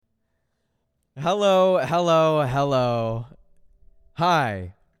Hello, hello, hello.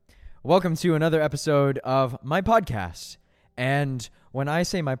 Hi. Welcome to another episode of my podcast. And when I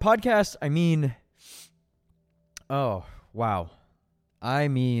say my podcast, I mean, oh, wow. I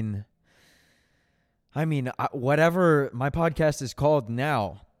mean, whatever my podcast is called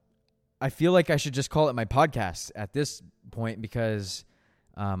now, I feel like I should just call it my podcast at this point because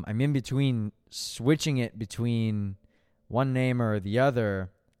I'm in between switching it between one name or the other.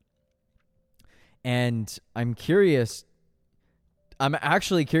 And I'm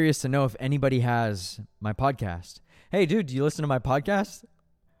actually curious to know if anybody has my podcast. Hey, dude, do you listen to my podcast?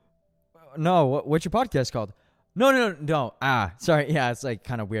 No, what's your podcast called? No. Sorry. Yeah, it's like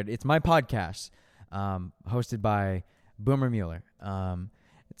kind of weird. It's my podcast, hosted by Boomer Mueller.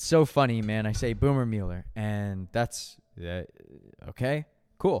 It's so funny, man. I say Boomer Mueller, and that's okay.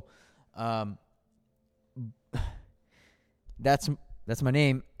 Cool. That's my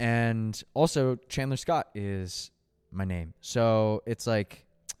name, and also Chandler Scott is my name. So it's like,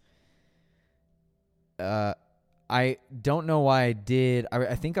 I don't know why I did.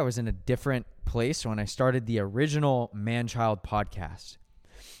 I think I was in a different place when I started the original Man-Child podcast,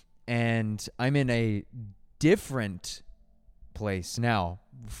 and I'm in a different place now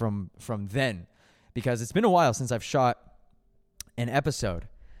from then, because it's been a while since I've shot an episode.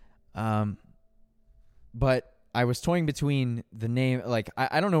 But I was toying between the name, like,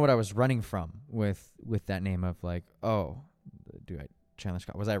 I don't know what I was running from with that name of like, Chandler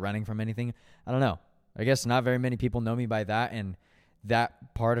Scott. Was I running from anything? I don't know. I guess not very many people know me by that, and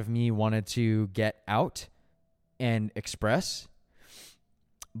that part of me wanted to get out and express.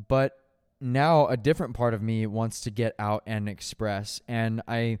 But now a different part of me wants to get out and express, and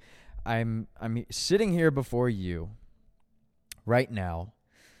I'm sitting here before you right now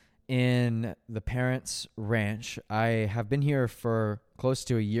in the Parents Ranch. I have been here for close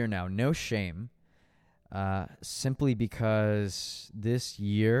to a year now. No shame. Simply because this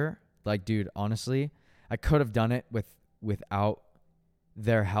year, like, dude, honestly, I could have done it without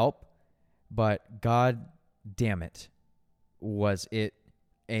their help, but God damn it, was it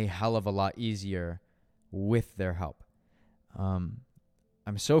a hell of a lot easier with their help. I'm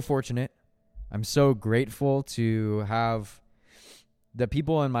so fortunate. I'm so grateful to have the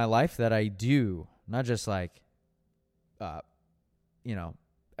people in my life that I do, not just like,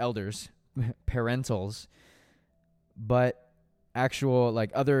 elders, parentals, but actual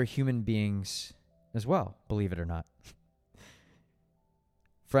like other human beings as well, believe it or not.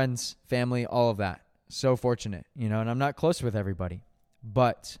 Friends, family, all of that. So fortunate, and I'm not close with everybody,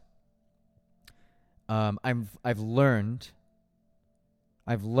 but I've learned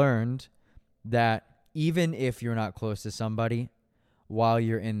that even if you're not close to somebody, while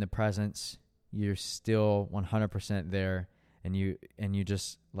you're in the presence, you're still 100% there, and you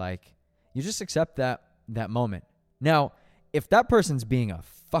just accept that moment. Now, if that person's being a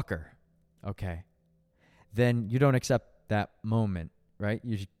fucker, okay, then you don't accept that moment, right?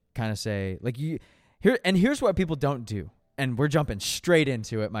 You kind of say, like, here's what people don't do, and we're jumping straight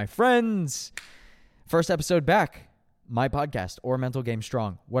into it, my friends. First episode back, my podcast or Mental Game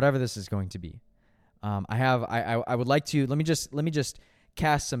Strong, whatever this is going to be. I would like to, let me just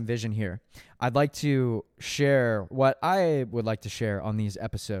cast some vision here. I'd like to share what I would like to share on these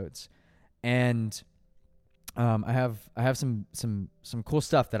episodes. And, I have some cool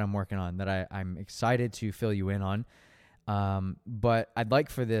stuff that I'm working on that I'm excited to fill you in on. But I'd like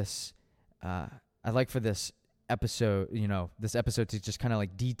for this episode, this episode to just kind of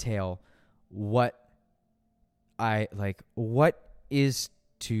like detail what is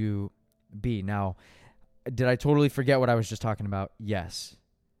to be. Now, did I totally forget what I was just talking about? Yes.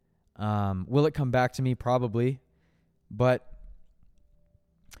 Will it come back to me? Probably. But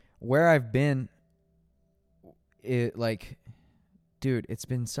where I've been, it's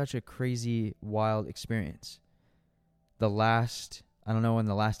been such a crazy, wild experience. I don't know when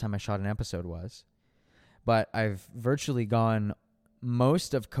the last time I shot an episode was, but I've virtually gone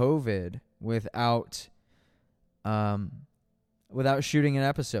most of COVID without shooting an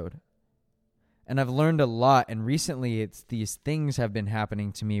episode. And I've learned a lot, and recently these things have been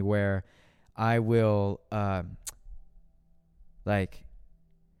happening to me where I will, I'll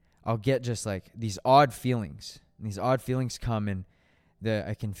get just like these odd feelings. And these odd feelings come, and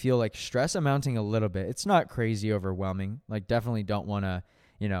I can feel like stress amounting a little bit. It's not crazy overwhelming. Like, definitely don't want to,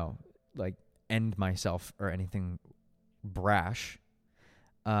 end myself or anything brash,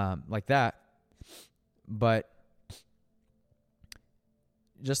 like that. But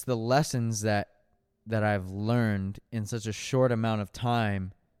just the lessons that I've learned in such a short amount of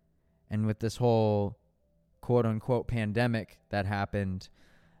time, and with this whole quote unquote pandemic that happened,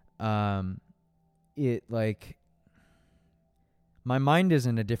 it like my mind is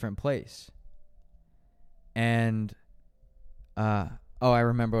in a different place. And I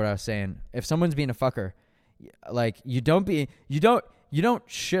remember what I was saying. If someone's being a fucker, like you don't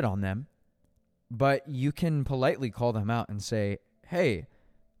shit on them, but you can politely call them out and say, "Hey,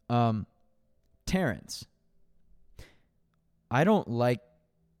 Terrence, I don't like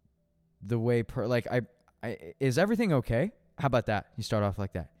the way is everything okay? How about that?" You start off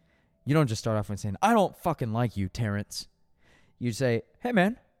like that. You don't just start off with saying, "I don't fucking like you, Terrence." You say, "Hey,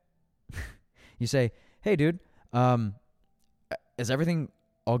 man." You say, "Hey, dude, is everything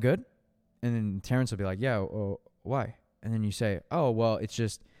all good?" And then Terrence will be like, "Yeah, why?" And then you say, "Oh, well, it's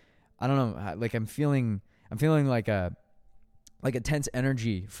just, I don't know, like I'm feeling like a tense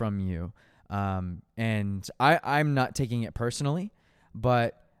energy from you. And I'm not taking it personally,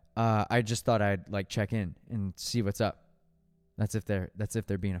 but I just thought I'd like check in and see what's up." That's if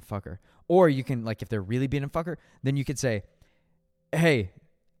they're being a fucker. Or you can, like, if they're really being a fucker, then you could say, "Hey,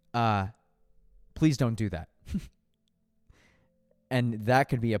 please don't do that." And that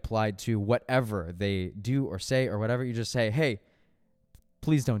could be applied to whatever they do or say or whatever. You just say, "Hey,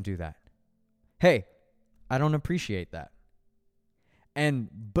 please don't do that. Hey, I don't appreciate that." And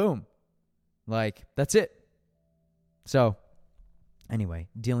boom, like, that's it. So anyway,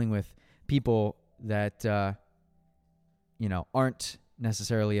 dealing with people that, aren't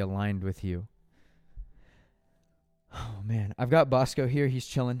necessarily aligned with you. Oh, man. I've got Bosco here. He's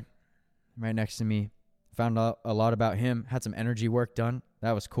chilling right next to me. Found out a lot about him. Had some energy work done.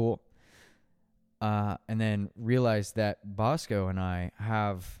 That was cool. And then realized that Bosco and I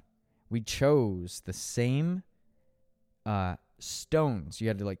we chose the same stones. You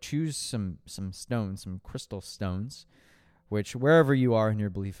had to like choose some stones, some crystal stones, which wherever you are in your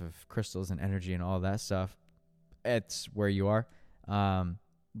belief of crystals and energy and all that stuff, it's where you are.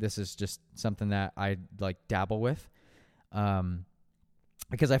 This is just something that I like dabble with.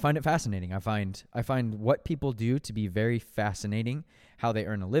 Because I find it fascinating. I find what people do to be very fascinating, how they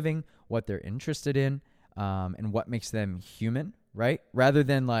earn a living, what they're interested in, and what makes them human, right? Rather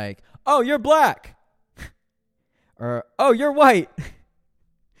than like, "Oh, you're black," or "Oh, you're white,"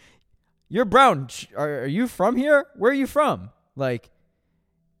 "You're brown. Are you from here? Where are you from?" Like,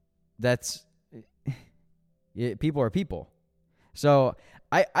 that's people are people. So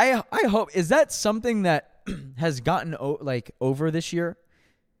I hope, is that something that has gotten over this year?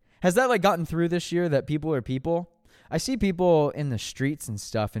 Has that like gotten through this year, that people are people? I see people in the streets and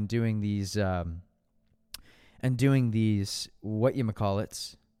stuff and doing these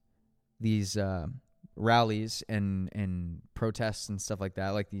whatchamacallits, these rallies and protests and stuff like that,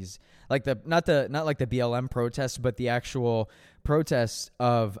 like these, like not like the BLM protests, but the actual protests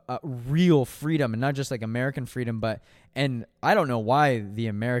of real freedom, and not just like American freedom, and I don't know why the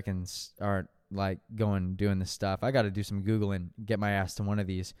Americans aren't like doing this stuff. I got to do some Googling, get my ass to one of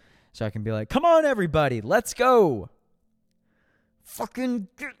these so I can be like, "Come on, everybody, let's go. Fucking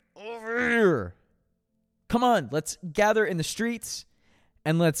get over here. Come on, let's gather in the streets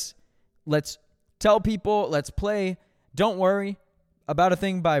and let's tell people, let's play Don't Worry About a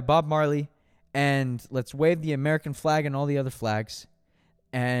Thing by Bob Marley, and let's wave the American flag and all the other flags,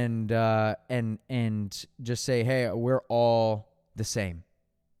 and just say, hey, we're all the same."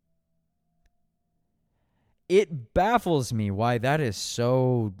 It baffles me why that is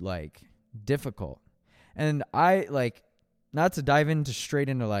so like difficult. And I like, not to dive straight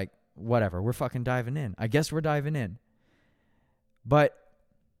into like whatever, we're fucking diving in. I guess we're diving in. But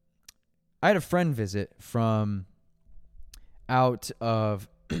I had a friend visit from out of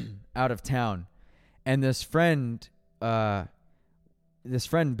town, and this friend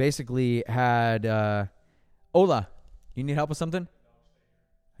basically had Ola, you need help with something?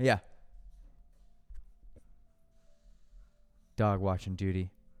 Yeah. Dog watching duty.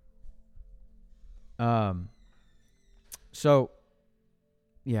 So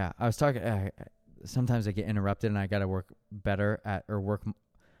yeah, I was talking, sometimes I get interrupted and I got to work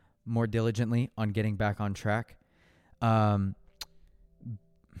more diligently on getting back on track. I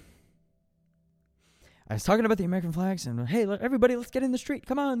was talking about the American flags and, hey, look, everybody, let's get in the street.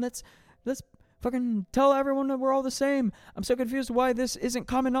 Come on, let's fucking tell everyone that we're all the same. I'm so confused why this isn't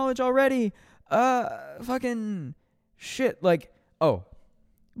common knowledge already. Fucking shit. Like, oh,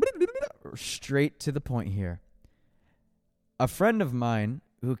 straight to the point here. A friend of mine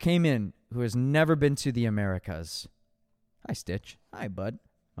who came in, who has never been to the Americas. Hi, Stitch. Hi, bud.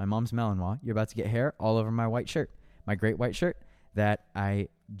 My mom's Malinois. You're about to get hair all over my white shirt. My great white shirt that I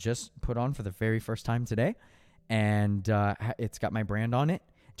just put on for the very first time today. And it's got my brand on it.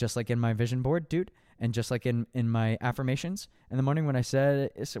 just like in my vision board, dude, and just like in my affirmations in the morning when I say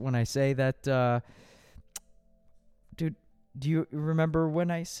that, dude, do you remember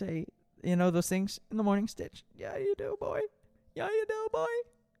when I say, those things in the morning, Stitch? Yeah, you do, boy. Yeah, you do, boy.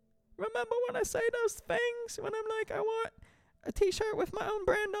 Remember when I say those things when I'm like, I want a t-shirt with my own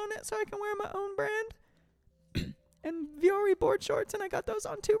brand on it so I can wear my own brand? And Viore board shorts, and I got those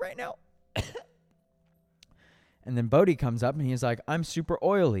on too right now. And then Bodhi comes up and he's like, I'm super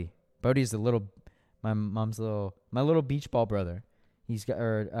oily. Bodhi's my little beach ball brother. He's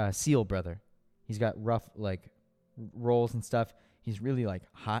got, seal brother. He's got rough, like, rolls and stuff. He's really, like,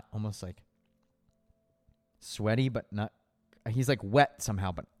 hot, almost, like, sweaty, but not, he's, like, wet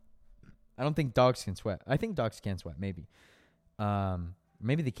somehow, but I don't think dogs can sweat. I think dogs can sweat, maybe.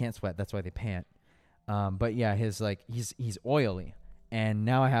 Maybe they can't sweat. That's why they pant. But yeah, he's oily. And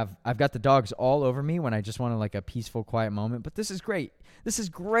now I've got the dogs all over me when I just want like a peaceful, quiet moment. But this is great. This is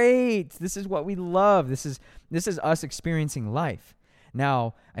great. This is what we love. This is us experiencing life.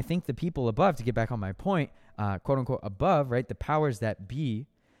 Now, I think the people above, to get back on my point, quote unquote above, right? The powers that be,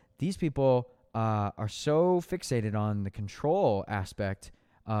 these people are so fixated on the control aspect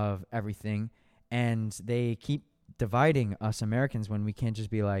of everything, and they keep dividing us Americans when we can't just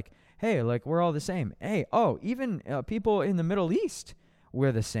be like, hey, like, we're all the same. Hey, even people in the Middle East,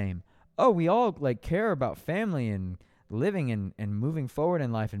 we're the same. We all like care about family and living and moving forward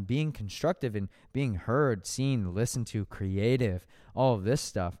in life and being constructive and being heard, seen, listened to, creative, all of this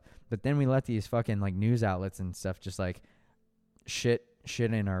stuff. But then we let these fucking like news outlets and stuff just like shit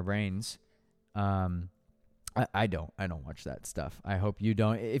in our brains. I don't watch that stuff. I hope you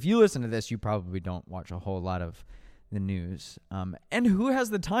don't. If you listen to this, you probably don't watch a whole lot of the news. And who has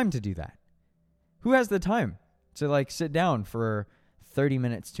the time to do that? Who has the time to like sit down for 30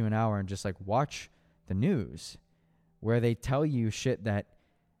 minutes to an hour and just like watch the news where they tell you shit that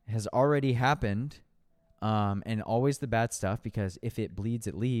has already happened, and always the bad stuff, because if it bleeds,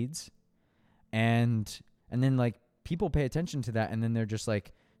 it leads. And then like people pay attention to that, and then they're just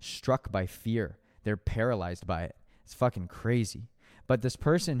like struck by fear. They're paralyzed by it. It's fucking crazy. But this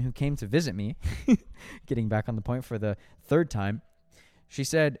person who came to visit me, getting back on the point for the third time, she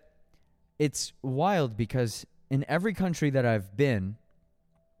said, it's wild because in every country that I've been,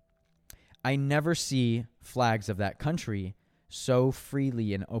 I never see flags of that country so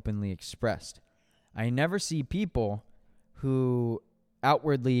freely and openly expressed. I never see people who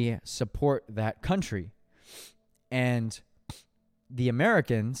outwardly support that country. And the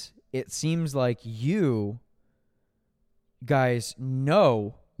Americans, it seems like you guys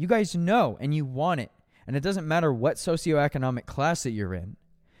know, and you want it. And it doesn't matter what socioeconomic class that you're in.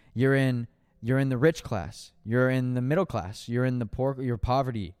 You're in the rich class. You're in the middle class. You're in the poor, you're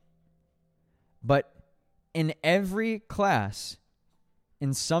poverty. But in every class,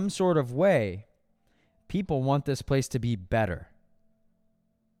 in some sort of way, people want this place to be better.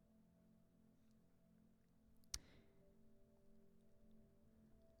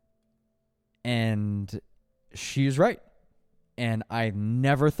 And she was right. And I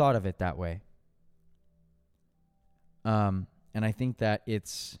never thought of it that way. And I think that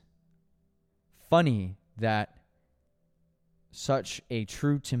it's funny that such a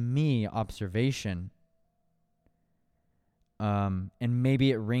true to me observation, and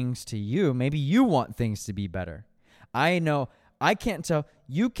maybe it rings to you. Maybe you want things to be better. I know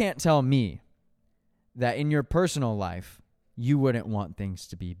you can't tell me that in your personal life, you wouldn't want things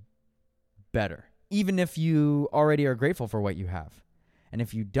to be better, even if you already are grateful for what you have. And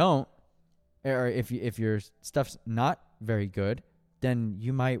if you don't, or if your stuff's not very good, then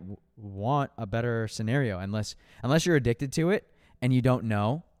you might want a better scenario, unless you're addicted to it and you don't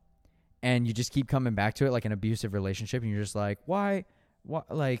know, and you just keep coming back to it like an abusive relationship, and you're just like, why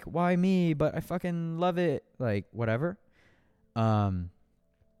me? But I fucking love it, like whatever.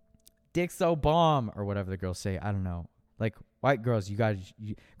 Dick's so bomb, or whatever the girls say. I don't know. Like, white girls, you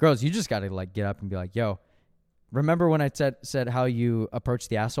just gotta like get up and be like, yo, remember when I said how you approach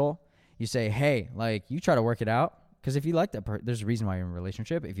the asshole? You say, hey, like, you try to work it out. Because if you like that there's a reason why you're in a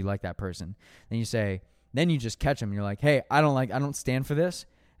relationship. If you like that person, then you just catch them and you're like, hey, I don't stand for this.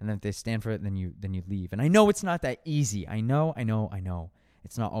 And then if they stand for it, then you leave. And I know it's not that easy. I know.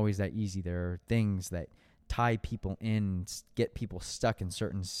 It's not always that easy. There are things that tie people in, get people stuck in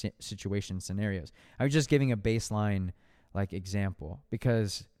certain situations, scenarios. I was just giving a baseline like example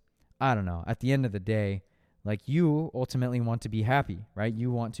because I don't know. At the end of the day, like, you ultimately want to be happy, right?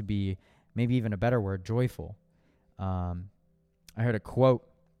 You want to be, maybe even a better word, joyful. I heard a quote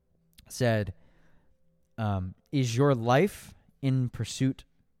said, is your life in pursuit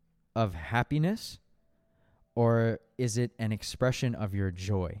of happiness or is it an expression of your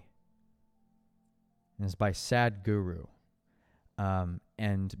joy? And it's by Sadhguru.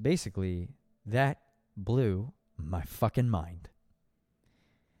 And basically, that blew my fucking mind.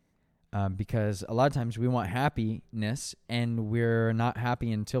 Because a lot of times we want happiness and we're not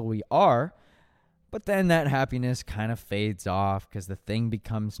happy until we are. But then that happiness kind of fades off because the thing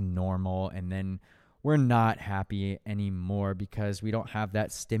becomes normal, and then we're not happy anymore because we don't have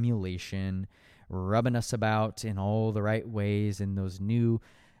that stimulation rubbing us about in all the right ways and those new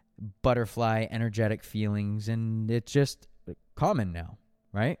butterfly energetic feelings, and it's just common now,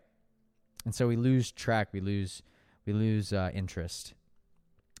 right? And so we lose track, we lose interest,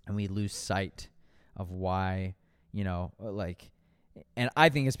 and we lose sight of why, and I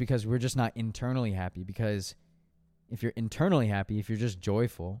think it's because we're just not internally happy. Because if you're internally happy, if you're just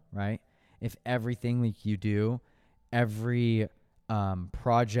joyful, right? If everything like you do, every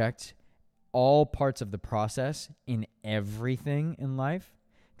project, all parts of the process in everything in life,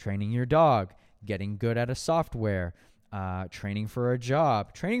 training your dog, getting good at a software, training for a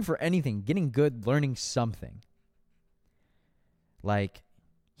job, training for anything, getting good, learning something. Like,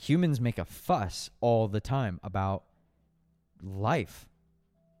 humans make a fuss all the time about life.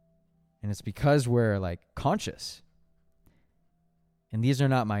 And it's because we're like conscious. And these are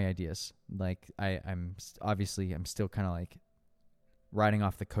not my ideas. Like, I'm still kind of like riding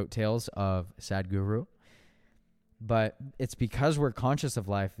off the coattails of Sadhguru. But it's because we're conscious of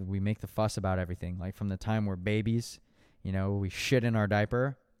life that we make the fuss about everything. Like, from the time we're babies, we shit in our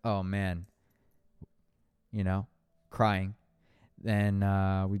diaper. Oh, man. Crying.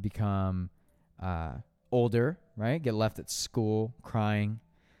 Then we become older, right? Get left at school, crying.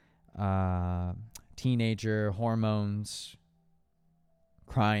 Teenager, hormones,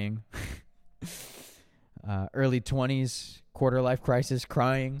 crying. Early 20s, quarter life crisis,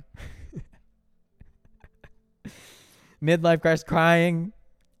 crying. Midlife crisis, crying.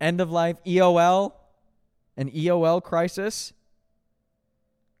 End of life, EOL, an EOL crisis,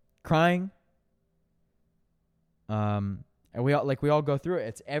 crying. And we all go through it.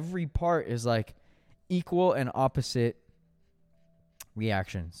 It's every part is like equal and opposite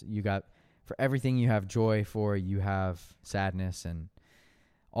reactions. You got, for everything you have joy, for you have sadness, and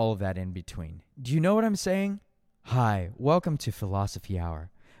all of that in between. Do you know what I'm saying? Hi, welcome to Philosophy Hour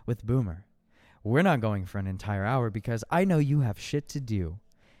with Boomer. We're not going for an entire hour because I know you have shit to do,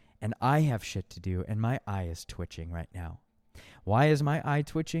 and I have shit to do, and my eye is twitching right now. Why is my eye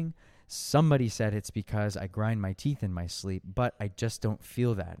twitching? Somebody said it's because I grind my teeth in my sleep, but I just don't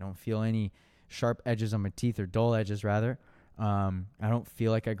feel that. I don't feel any sharp edges on my teeth, or dull edges rather. I don't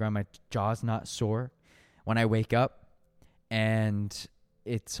feel like I grind. My jaw's not sore when I wake up, and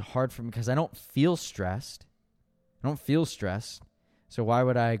it's hard for me because I don't feel stressed. So why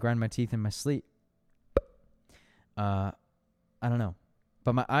would I grind my teeth in my sleep? I don't know.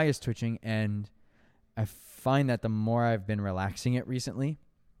 But my eye is twitching, and I find that the more I've been relaxing it recently,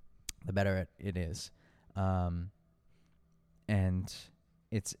 the better it is. And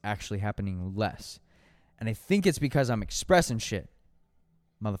it's actually happening less. And I think it's because I'm expressing shit,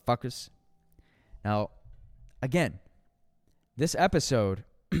 motherfuckers. Now, again, this episode,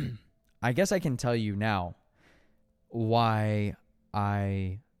 I guess I can tell you now why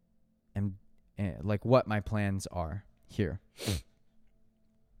I am, like, what my plans are here.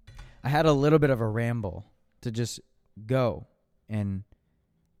 I had a little bit of a ramble to just go and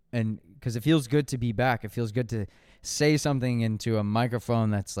because it feels good to be back. It feels good to say something into a microphone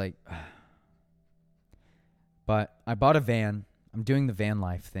that's like, but I bought a van. I'm doing the van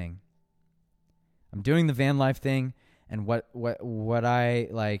life thing. And what I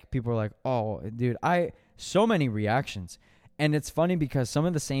like, people are like, oh, dude, so many reactions. And it's funny because some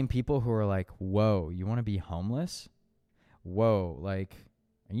of the same people who are like, whoa, you want to be homeless? Whoa, like,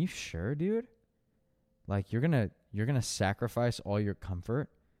 are you sure, dude? Like, you're gonna sacrifice all your comfort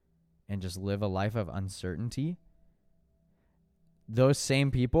and just live a life of uncertainty? Those same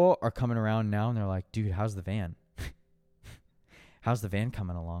people are coming around now and they're like, dude, how's the van? How's the van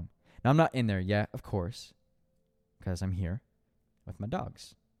coming along? Now, I'm not in there yet, of course, because I'm here with my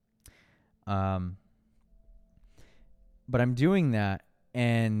dogs. But I'm doing that,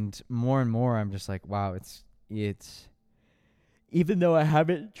 and more I'm just like, wow, it's even though I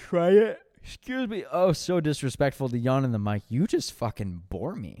haven't tried it, excuse me, oh, so disrespectful to yawn in the mic. You just fucking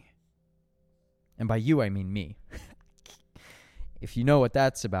bore me. And by you, I mean me. If you know what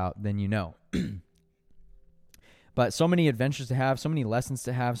that's about, then you know. But so many adventures to have, so many lessons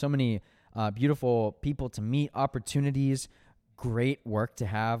to have, so many beautiful people to meet, opportunities, great work to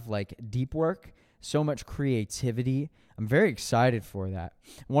have, like deep work so much creativity. I'm very excited for that.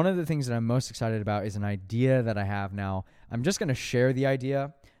 One of the things that I'm most excited about is an idea that I have now. I'm just going to share the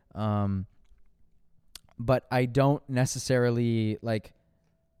idea, but I don't necessarily, like,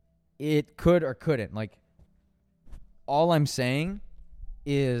 it could or couldn't. Like, all I'm saying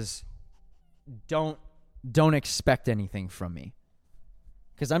is don't expect anything from me,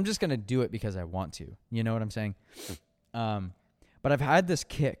 because I'm just going to do it because I want to. You know what I'm saying? But I've had this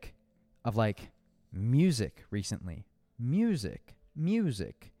kick of, like, music recently. Music.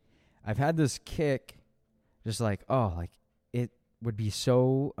 I've had this kick just like, oh, like, it would be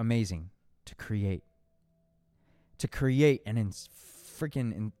so amazing to create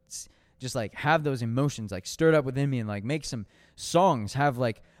and just like have those emotions like stirred up within me and like make some songs, have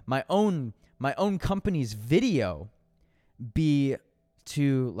like my own company's video be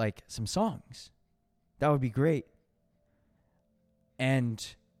to like some songs. That would be great. And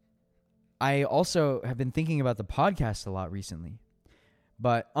I also have been thinking about the podcast a lot recently.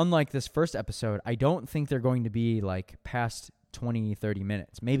 But unlike this first episode, I don't think they're going to be like past 20, 30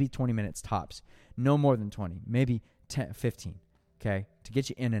 minutes, maybe 20 minutes tops. No more than 20, maybe 10, 15, okay, to get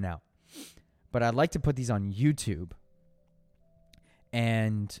you in and out. But I'd like to put these on YouTube.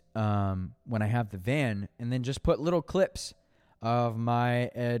 And when I have the van, and then just put little clips of my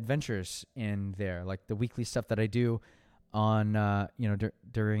adventures in there, like the weekly stuff that I do on,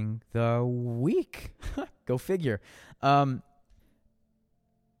 during the week. Go figure.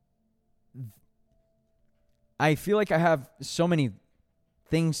 I feel like I have so many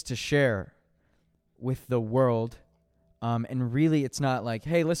things to share with the world. And really it's not like,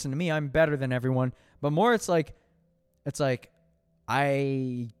 hey, listen to me, I'm better than everyone. But more it's like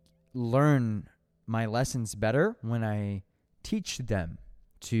I learn my lessons better when I teach them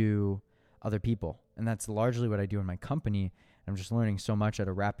to other people. And that's largely what I do in my company. I'm just learning so much at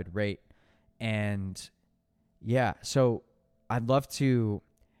a rapid rate. And yeah, so I'd love to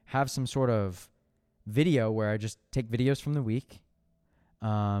have some sort of video where I just take videos from the week,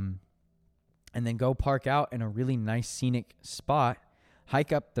 and then go park out in a really nice scenic spot,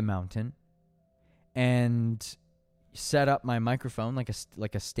 hike up the mountain, and set up my microphone like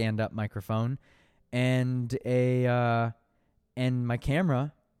a stand-up microphone and my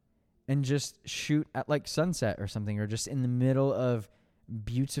camera, and just shoot at like sunset or something, or just in the middle of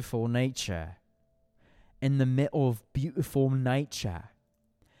beautiful nature. And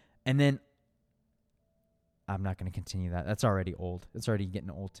then I'm not going to continue that. That's already old. It's already getting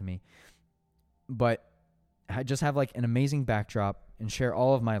old to me. But I just have like an amazing backdrop and share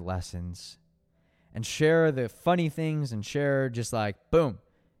all of my lessons and share the funny things and share just like boom,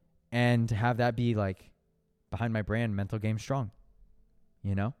 and have that be like behind my brand, Mental Game Strong,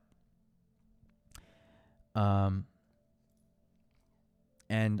 you know?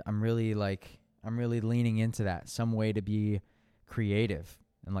 And I'm really leaning into that, some way to be creative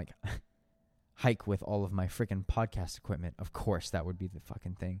and like hike with all of my freaking podcast equipment. Of course, that would be the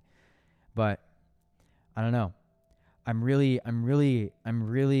fucking thing. But I don't know. I'm really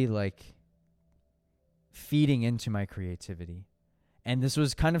like feeding into my creativity. And this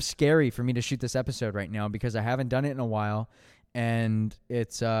was kind of scary for me to shoot this episode right now because I haven't done it in a while, and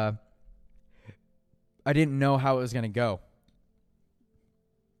it's I didn't know how it was going to go.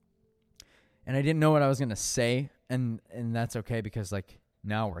 And I didn't know what I was going to say, and that's okay because like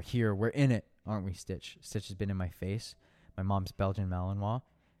now we're here, we're in it, aren't we, Stitch? Stitch has been in my face. My mom's Belgian Malinois,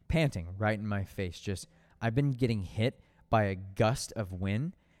 panting right in my face. I've been getting hit by a gust of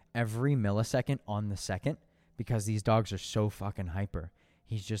wind every millisecond on the second because these dogs are so fucking hyper.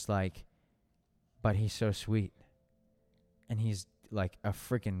 He's just like, but he's so sweet. And he's like a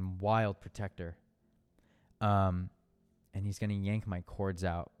freaking wild protector. And he's going to yank my cords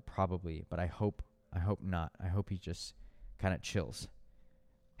out probably, but I hope not. I hope he just kind of chills.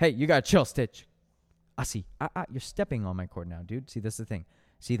 Hey, you got to chill, Stitch. See. You're stepping on my cord now, dude. See, that's the thing.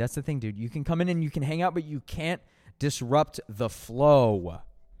 That's the thing, dude. You can come in and you can hang out, but you can't disrupt the flow.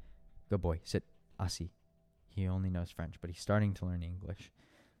 Good boy. Sit. See. He only knows French, but he's starting to learn English.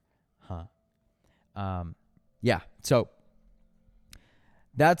 Yeah. So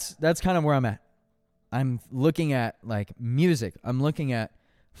that's kind of where I'm at. I'm looking at like music. I'm looking at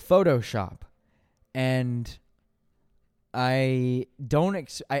Photoshop, and I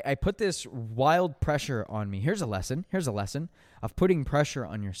put this wild pressure on me. Here's a lesson of putting pressure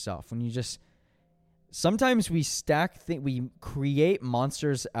on yourself. When you just, sometimes we we create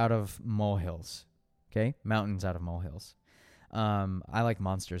monsters out of molehills. Okay? Mountains out of molehills. I like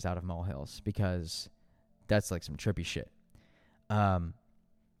monsters out of molehills because that's like some trippy shit.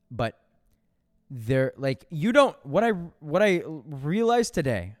 But they're like, what I realized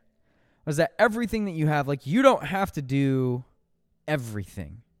today was that everything that you have, like, you don't have to do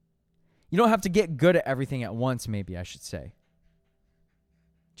everything. You don't have to get good at everything at once, maybe I should say.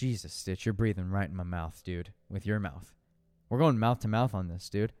 Jesus, Stitch, you're breathing right in my mouth, dude, with your mouth. We're going mouth to mouth on this,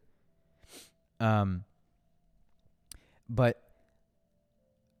 dude. But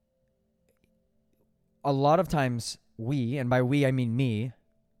a lot of times we, and by we I mean me,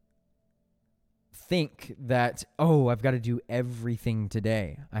 think that, oh, I've got to do everything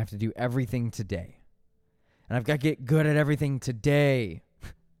today. I have to do everything today. And I've got to get good at everything today.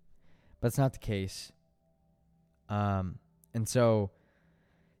 But it's not the case. And so,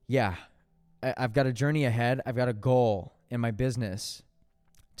 yeah, I've got a journey ahead. I've got a goal in my business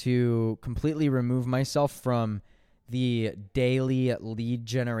to completely remove myself from the daily lead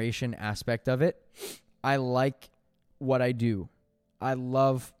generation aspect of it. I like what I do. I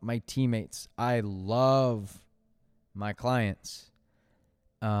love my teammates. I love my clients.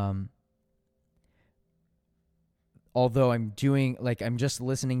 Although I'm just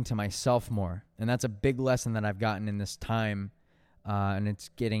listening to myself more. And that's a big lesson that I've gotten in this time. And it's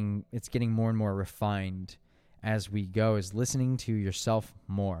getting more and more refined as we go, is listening to yourself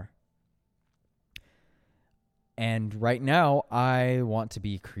more. And right now, I want to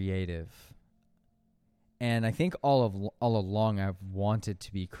be creative. And I think all along I've wanted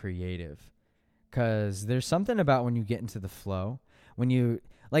to be creative, because there's something about when you get into the flow, when you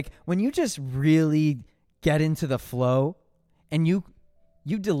just really get into the flow and you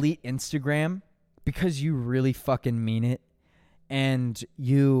delete Instagram because you really fucking mean it, and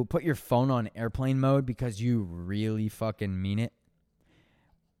you put your phone on airplane mode because you really fucking mean it.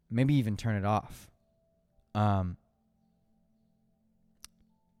 Maybe even turn it off.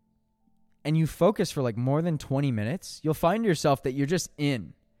 And you focus for like more than 20 minutes, you'll find yourself that you're just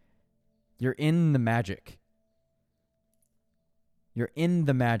in. You're in the magic. You're in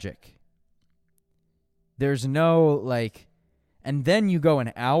the magic. There's no and then you go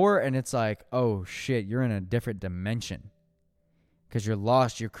an hour and it's like, oh shit, you're in a different dimension. Because you're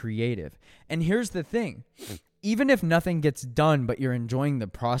lost, you're creative. And here's the thing. Even if nothing gets done, but you're enjoying the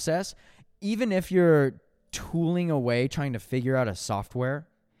process, even if you're tooling away trying to figure out a software,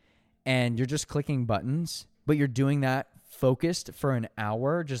 and you're just clicking buttons, but you're doing that focused for an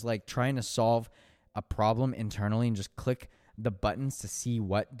hour, just like trying to solve a problem internally and just click the buttons to see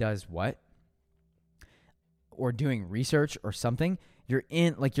what does what, or doing research or something, you're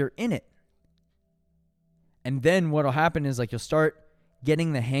in it. And then what'll happen is you'll start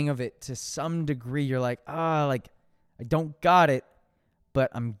getting the hang of it to some degree. You're like, I don't got it,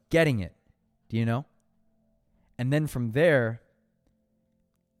 but I'm getting it. Do you know? And then from there,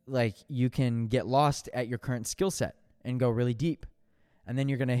 you can get lost at your current skill set and go really deep. And then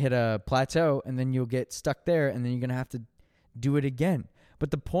you're going to hit a plateau, and then you'll get stuck there, and then you're going to have to do it again.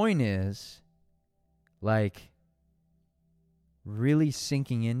 But the point is, really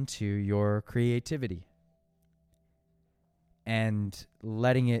sinking into your creativity and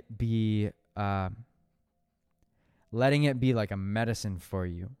letting it be like a medicine for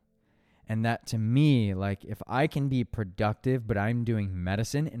you. And that, to me, if I can be productive, but I'm doing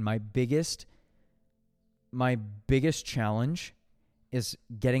medicine, and my biggest challenge is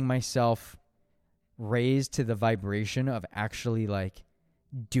getting myself raised to the vibration of actually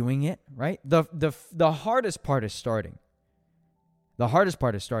doing it, right? The hardest part is starting. The hardest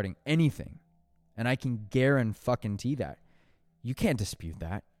part is starting anything. And I can guarantee that. You can't dispute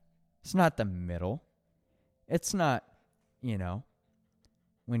that. It's not the middle. It's not,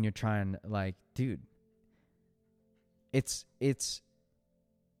 when you're trying, dude, it's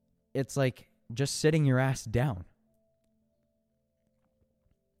like just sitting your ass down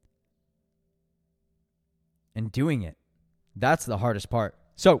and doing it. That's the hardest part.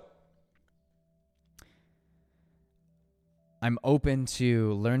 So I'm open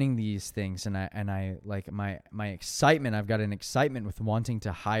to learning these things, and I my excitement. I've got an excitement with wanting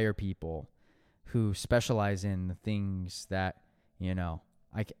to hire people who specialize in the things that,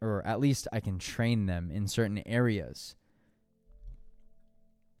 or at least I can train them in certain areas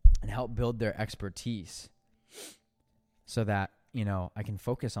and help build their expertise so that, I can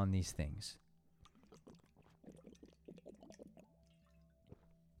focus on these things.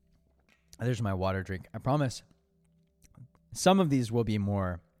 There's my water drink. I promise some of these will be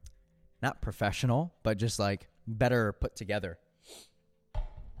more, not professional, but just better put together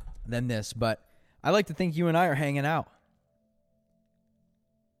than this. But I like to think you and I are hanging out.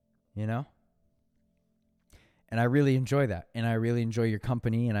 And I really enjoy that. And I really enjoy your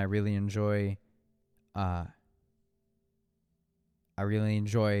company, and I really enjoy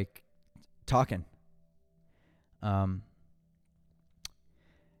talking.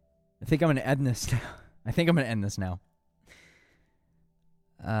 I think I'm going to end this now.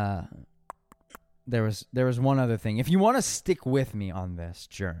 There was one other thing. If you want to stick with me on this,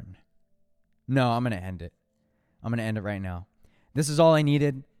 Jern. No, I'm going to end it. I'm going to end it right now. This is all I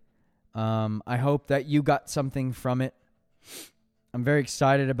needed. I hope that you got something from it. I'm very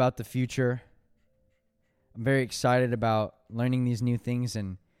excited about the future. I'm very excited about learning these new things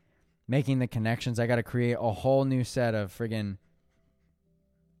and making the connections. I got to create a whole new set of friggin'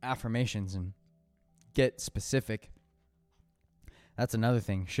 affirmations and get specific. That's another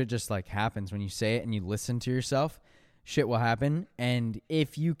thing. Shit just like happens when you say it and you listen to yourself. Shit will happen. And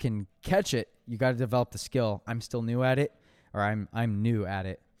if you can catch it, you got to develop the skill. I'm still new at it, or I'm new at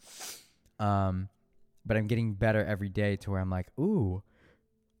it. But I'm getting better every day to where I'm like, ooh,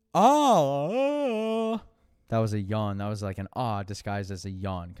 that was a yawn. That was like an disguised as a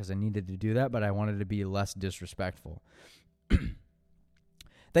yawn because I needed to do that, but I wanted to be less disrespectful.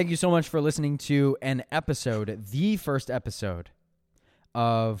 Thank you so much for listening to the first episode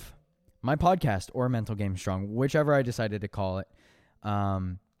of my podcast or Mental Game Strong, whichever I decided to call it.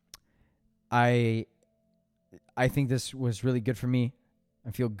 I think this was really good for me.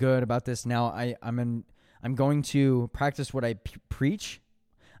 I feel good about this now. I'm going to practice what I preach.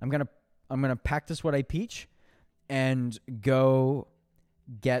 I'm gonna practice what I preach, and go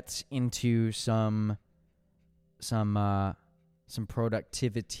get into some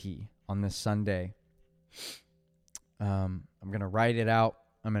productivity on this Sunday. I'm gonna write it out.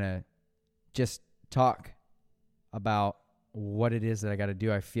 I'm gonna just talk about what it is that I got to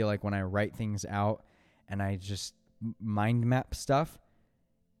do. I feel like when I write things out and I just mind map stuff,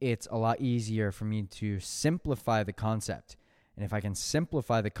 it's a lot easier for me to simplify the concept. And if I can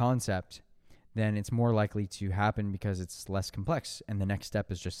simplify the concept, then it's more likely to happen because it's less complex and the next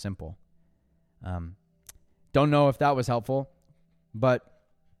step is just simple. Don't know if that was helpful, but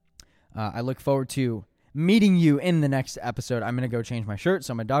I look forward to meeting you in the next episode. I'm going to go change my shirt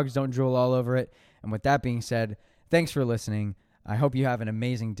so my dogs don't drool all over it. And with that being said, thanks for listening. I hope you have an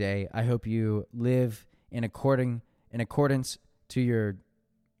amazing day. I hope you live in accordance to your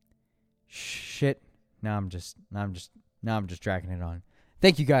shit. Now I'm just dragging it on.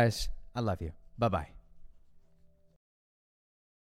 Thank you guys. I love you. Bye-bye.